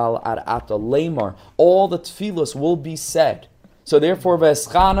shespal ar ata lemar. All the tefillos will be said. So therefore,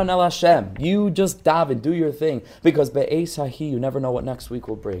 v'eschanan el Hashem, you just daven, do your thing, because be'esahi, you never know what next week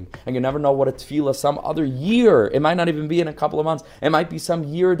will bring, and you never know what a tefillah some other year. It might not even be in a couple of months. It might be some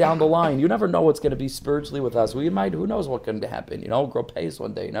year down the line. You never know what's going to be spiritually with us. Who knows what can happen? Grow pace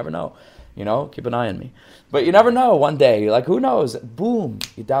one day. You never know. Keep an eye on me. But you never know one day. Who knows? Boom,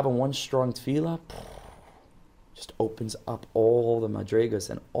 you daven one strong tefillah, just opens up all the madrigas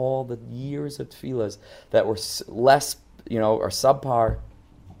and all the years of tefillahs that were less, or subpar,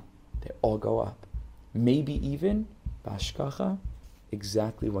 they all go up. Maybe even, bashkacha,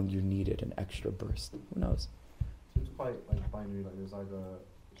 exactly when you needed an extra burst. Who knows? Seems quite binary, there's either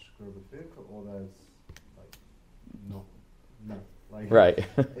shkur b'fik or there's no. Right.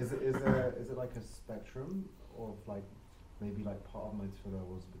 Is it like a spectrum of maybe part of my tefillah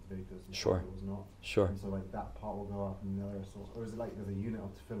was deveikus and sure. Part of it was not? Sure. And so that part will go up and the other source, or is it there's a unit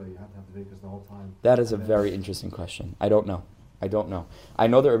of tefillah, you have to have deveikus the whole time? That is a very interesting question. I don't know. I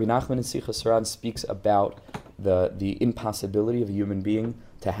know that Rebbe Nachman in Sichas Saran speaks about the impossibility of a human being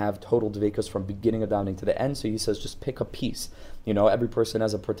to have total deveikus from beginning of davening to the end. So he says just pick a piece. Every person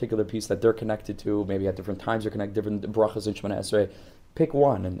has a particular piece that they're connected to. Maybe at different times they're connected, different brachas in Shemana Esrei. Pick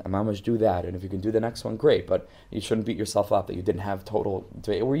one and mamash do that. And if you can do the next one, great. But you shouldn't beat yourself up that you didn't have total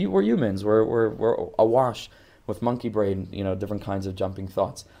deveikus. We're humans. We're awash with monkey brain. Different kinds of jumping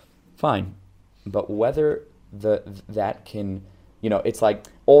thoughts. Fine, but whether that can, it's like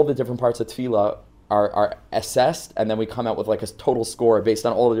all the different parts of tefillah are assessed, and then we come out with a total score based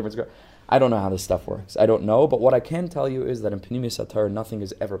on all the different scores. I don't know how this stuff works. I don't know, but what I can tell you is that in Pnimius Atar, nothing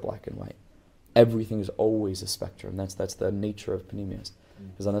is ever black and white. Everything is always a spectrum. That's the nature of Pnimius.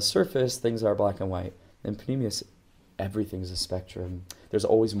 Because on the surface, things are black and white. In Pnimius, everything is a spectrum. There's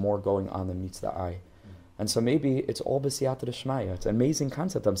always more going on than meets the eye. And so maybe it's all b'siyata d'shmaya. It's an amazing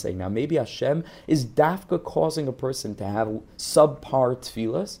concept I'm saying now. Maybe Hashem is dafka causing a person to have subpar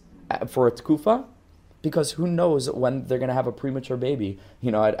tefillas for a tkufa, because who knows when they're going to have a premature baby,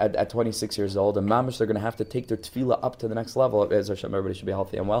 at 26 years old, and mamish, they're going to have to take their tefillah up to the next level. As Hashem, everybody should be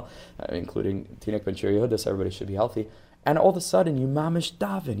healthy and well, including Tinek Ben Shiri Yehudis, everybody should be healthy. And all of a sudden, you mamish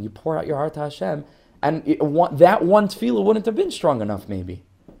daven, you pour out your heart to Hashem, and that one tefillah wouldn't have been strong enough maybe.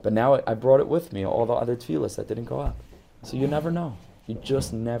 But now I brought it with me, all the other tefillahs that didn't go up. So you never know. You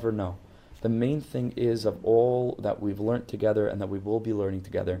just never know. The main thing is, of all that we've learned together and that we will be learning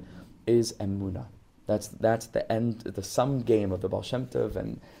together, is emunah. That's the end, the sum game of the Baal Shem Tov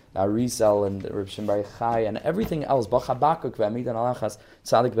and Arizal and Reb Shimon Bar Yochai and everything else. Bach Habakuk ve'amidan alachas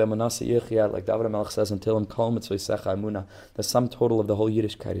tzadik ve'emunah yichya, like David HaMelech says, until him kol mitzvah emunah. The sum total of the whole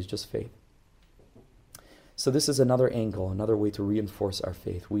Yiddishkeit is just faith. So this is another angle, another way to reinforce our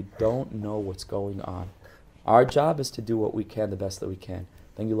faith. We don't know what's going on. Our job is to do what we can, the best that we can.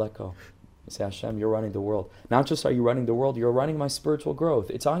 Then you let go. You say, Hashem, you're running the world. Not just are you running the world, you're running my spiritual growth.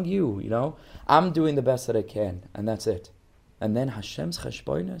 It's on you, I'm doing the best that I can, and that's it. And then Hashem's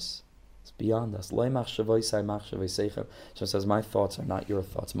cheshbonos, It's beyond us. Hashem says, my thoughts are not your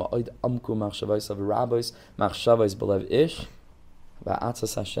thoughts. Only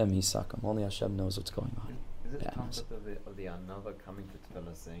Hashem knows what's going on. Is it the concept of the another coming to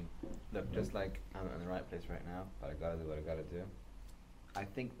Tefillah saying, look, just like I'm in the right place right now, but I gotta do what I gotta do. I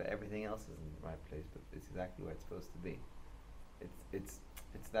think that everything else is in the right place, but it's exactly where it's supposed to be. It's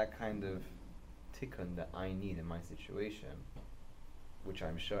that kind of tikkun that I need in my situation, which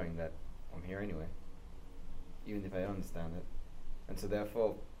I'm showing that I'm here anyway, even if I don't understand it. And so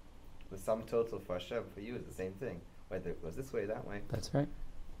therefore, the sum total for Hashem, for you, is the same thing, whether it goes this way, that way. That's right.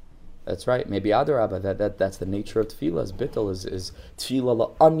 That's right. Maybe Adarabba, that's the nature of tefillah. As bittul is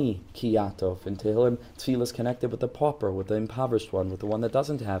tefillah la'ani kiyatov. In Tehillim, tefillah is connected with the pauper, with the impoverished one, with the one that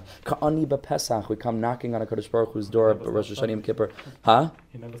doesn't have. Ka'ani b'Pesach, we come knocking on a Kadosh Baruch Hu's door, Rosh Hashanah Yom Kippur. Huh?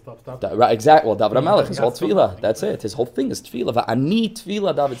 He never stops. Right, exactly. Well, David HaMelech, his whole tefillah. That's it. His whole thing is tefillah. Va'ani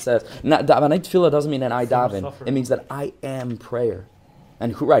tefillah, David says. Va'ani tefillah doesn't mean that I daven. It means that I am prayer.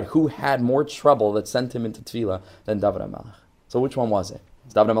 And who had more trouble that sent him into tefillah than David HaMelech? So which one was it?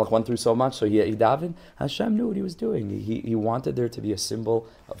 David HaMelech went through so much, so he davened. Hashem knew what he was doing. He wanted there to be a symbol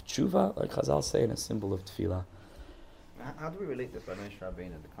of tshuva, like Chazal say, and a symbol of tefillah. How do we relate this by Moshe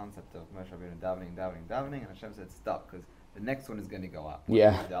Rabbeinu, the concept of Moshe Rabbeinu davening, and Hashem said stop, because the next one is going to go up.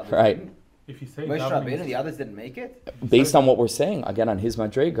 Yeah, right. Didn't. If you say Moshe Rabbeinu, the others didn't make it? Based on what we're saying, again, on his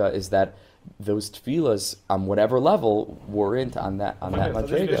madrega, is that those tefillahs on whatever level were on that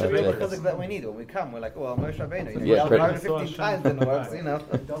madrega. Because of that we need it. When we come, we're like, well, Moshe Rabbeinu, Yeah, 115 times in the works,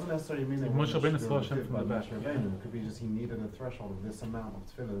 It doesn't necessarily mean that Moshe Rabbeinu should saw be Hashem from the back. Moshe Rabbeinu. It could be just he needed a threshold of this amount of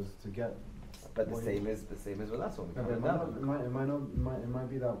tefillahs to get. But the same is with us when we come It in daven. might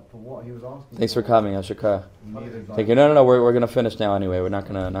be that for what he was asking. Thanks for coming, Ashika. Needed, Thank you. No, we're gonna finish now anyway. We're not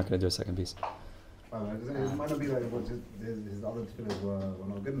gonna do a second piece. It might not be like his other tefillahs were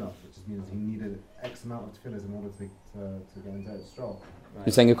not good enough. It just means he needed X amount of tefillahs in order to get into it strong. Right.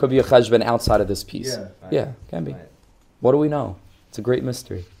 You're saying it could be a cheshbon outside of this piece. Yeah. Right. Yeah, can be. Right. What do we know? It's a great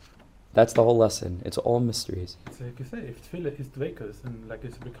mystery. That's the whole lesson. It's all mysteries. It's like you say, if tefillah is deveikus, and like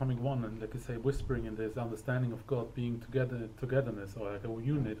it's becoming one, and like you say, whispering, and there's understanding of God, being togetherness, or like a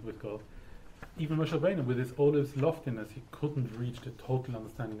unit with God. Even Moshe Rabbeinu, with all his loftiness, he couldn't reach the total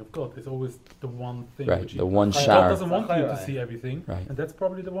understanding of God. There's always the one thing. Right, Which the one God shower. doesn't want you to see everything, Right. and that's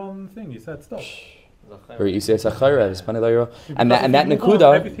probably the one thing. He said, stop. Or you say it's a chayra, it's funny that and that Because if you move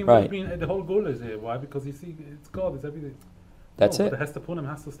on, nekuda, everything would right? have been, the whole goal is here. Why? Because you see, it's God, it's everything. That's no, it. But the Hestapunim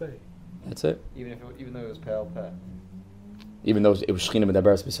has to stay. That's it. Even though it was pale. Even though it was Shechina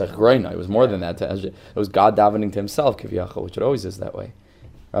Medaberes B'Sech Groina, it was more than that. It was God davening to Himself, Kiviyachol, which it always is that way.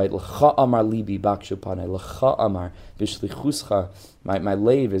 Right? L'cha amar libi bakshu panei. L'cha amar b'shlichuscha. My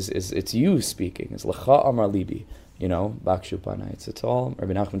lave is it's you speaking. It's l'cha amar libi. Bakshu panei. It's all.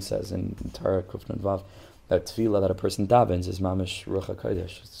 Rebbe Nachman says in Torah Kufnan Vav that tefillah that a person davens is mamish ruach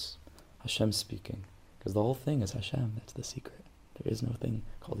hakodesh. It's Hashem speaking, because the whole thing is Hashem. That's the secret. There is no thing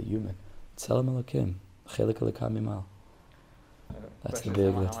called a human. Tzelem Elokim, chelik Elokam Mimal. That's the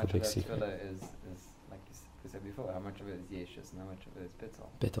big secret. Is like you said before, how much of it is yeshus and how much of it is bittul?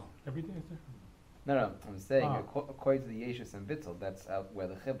 Bittul. Every day is different. No, I'm saying according to the yeshus and bittul, that's out where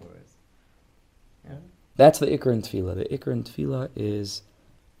the chibur is. Yeah. That's the ikar in tefillah. The ikar in tefillah is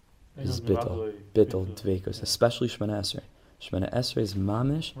bittul, deveikus, especially Shemana Esrei. Shemana Esrei is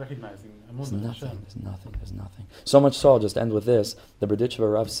mamish. Recognizing. There's nothing. So much so, I'll just end with this. The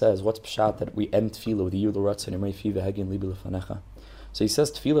Berditchever Rav says, what's pshat that we end tefillah with the Yud L'Ratzon Imrei Fi V'Hegin Libi L'Fanecha? So he says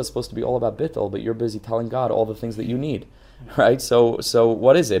tefillah is supposed to be all about bittul, but you're busy telling God all the things that you need, right? So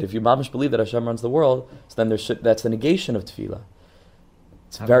what is it? If you mamish believe that Hashem runs the world, so then that's the negation of tefillah.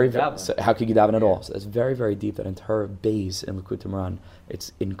 It's how could you daven at all? So it's very, very deep. That entire base in Likutei Moharan,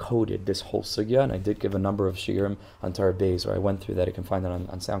 it's encoded, this whole sugya, and I did give a number of shiurim on Torah base where I went through that. You can find that on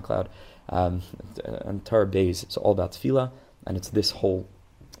SoundCloud. On Torah base, it's all about tefillah, and it's this whole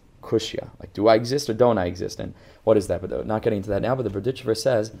kushya. Like, do I exist or don't I exist? And what is that? But not getting into that now, but the Berditchever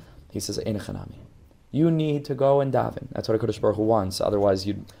says, he says, Einachanami. You need to go and daven. That's what HaKadosh Baruch Hu wants. Otherwise,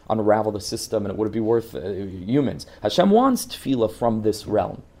 you'd unravel the system and it wouldn't be worth humans. Hashem wants tefillah from this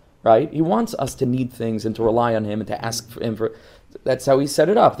realm, right? He wants us to need things and to rely on Him and to ask for Him for. That's how He set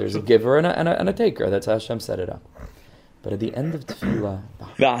it up. There's a giver and a taker. That's how Hashem set it up. But at the end of tefillah,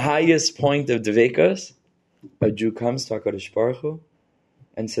 the highest point of deveikus, a Jew comes to HaKadosh Baruch Hu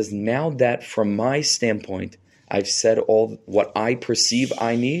and says, now that from my standpoint, I've said all what I perceive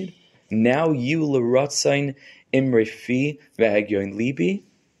I need, now you l'ratzain imrei fi v'hegyon libi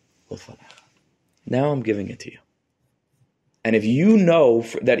l'fanecha. Now I'm giving it to you. And if you know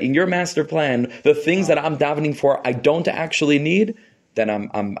that in your master plan, the things that I'm davening for I don't actually need, then I'm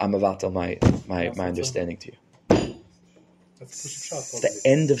avatal my understanding to you. That's push shot. The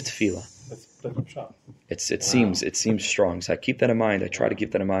end of tefillah. That's shot. It seems strong. So I keep that in mind. I try to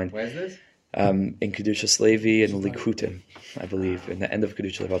keep that in mind. Where is this? In Kedushas Levi and Likutei, I believe, in the end of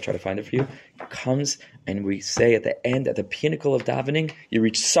Kedushas Levi, I'll try to find it for you. It comes and we say at the end, at the pinnacle of davening, you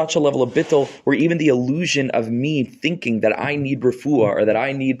reach such a level of bittul where even the illusion of me thinking that I need refuah or that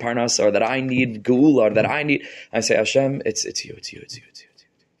I need parnasa or that I need geula or that I say, Hashem, it's you.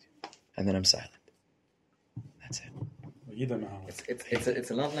 And then I'm silent. That's it.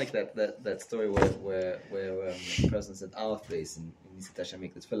 It's a lot like that story where the person's at our place and he said, Hashem,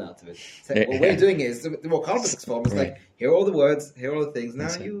 make this fill out of it. So what we're doing is the more complex form. It's like, here are all the words, here are all the things.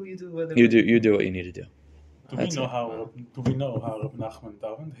 Now you do whatever. You do what you need to do. Do we know how Rebbe Nachman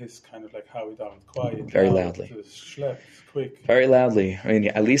davened? His kind of like how he davened, quiet, very loudly, schlepp, quick, very loudly. I mean,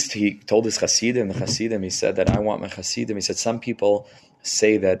 at least he told his Hasidim. The Hasidim, he said that I want my Hasidim. He said some people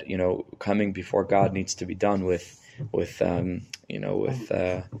say that coming before God needs to be done with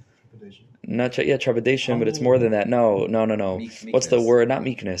trepidation, but it's more than that. No. What's the word? Not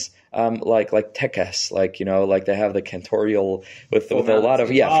meekness. Like tekes, like they have the cantorial with a lot of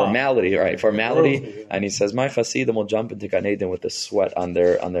formality, right? Formality. And he says, my Hasidim will jump into Gan Eden with the sweat on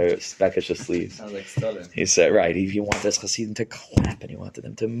their Spekisha sleeves. Sounds like Stalin. He said, right? He wanted his Hasidim to clap, and he wanted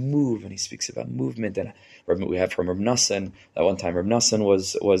them to move, and he speaks about movement. And we have from Rebbe Nachman that one time Rebbe Nachman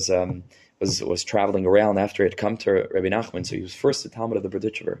was traveling around after he had come to Rebbe Nachman, so he was first the Talmud of the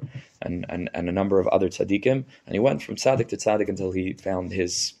Berditchever and a number of other tzaddikim, and he went from tzaddik to tzaddik until he found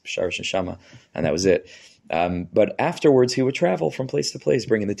his Sharash Neshama, and that was it. But afterwards, he would travel from place to place,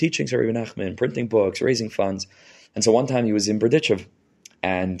 bringing the teachings of Rebbe Nachman, printing books, raising funds. And so one time he was in Berditchev,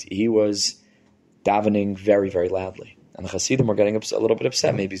 and he was davening very, very loudly. And the Hasidim were getting a little bit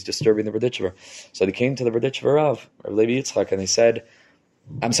upset. Maybe he's disturbing the Berditchever. So they came to the Berditchever Rav Levi Yitzchak, and they said,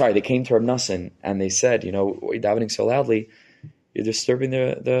 they came to Rebbe Nachman and they said, you're davening so loudly, you're disturbing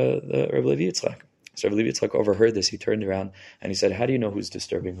the Rebbe Levi Yitzchak. So Rebbe Levi Yitzchak overheard this. He turned around and he said, how do you know who's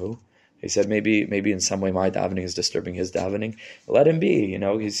disturbing who? He said, maybe in some way my davening is disturbing his davening. Let him be,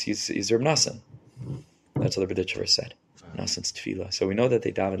 he's Rebbe Nachman. That's what the Berditchever said. Nachman's tefillah. So we know that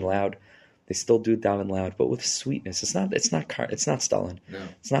they daven loud. They still do daven loud, but with sweetness. It's not Stalin. No.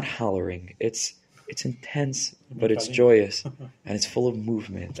 It's not hollering. It's intense, but it's joyous, and it's full of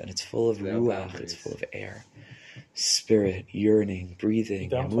movement, and it's full of ruach, it's full of air, spirit, yearning, breathing. He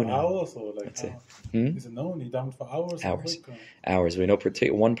davened for hours, or like that's it. Is it known? He davened for hours. Hours. We know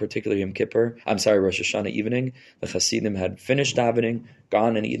one particular Yom Kippur. Rosh Hashanah evening. The Hasidim had finished davening,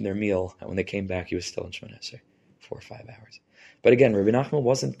 gone and eaten their meal, and when they came back, he was still in Shemona Esrei, 4 or 5 hours. But again, Rebbe Nachman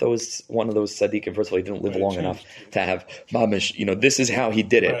wasn't one of those tzaddikim. First of all, he didn't live long enough to have mamish. This is how he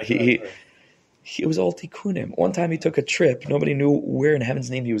did it. He was all tikkunim. One time he took a trip. Nobody knew where in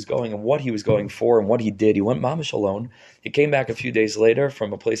heaven's name he was going and what he was going for and what he did. He went mamish alone. He came back a few days later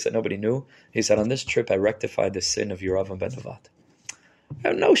from a place that nobody knew. He said, on this trip, I rectified the sin of Yeravam ben Nevat.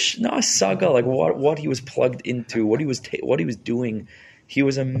 No saga, like what he was plugged into, what he was doing. He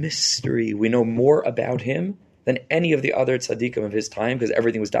was a mystery. We know more about him than any of the other tzaddikim of his time because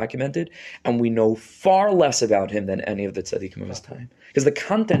everything was documented, and we know far less about him than any of the tzaddikim of his time because the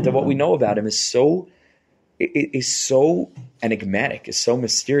content of what we know about him is so enigmatic, is so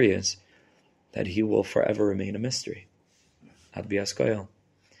mysterious that he will forever remain a mystery. Ad biaskoyel.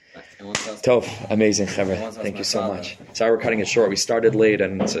 Tov, amazing, Chaver. Thank you so much. Sorry we're cutting it short. We started late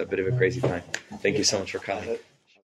and it's a bit of a crazy time. Thank you so much for coming.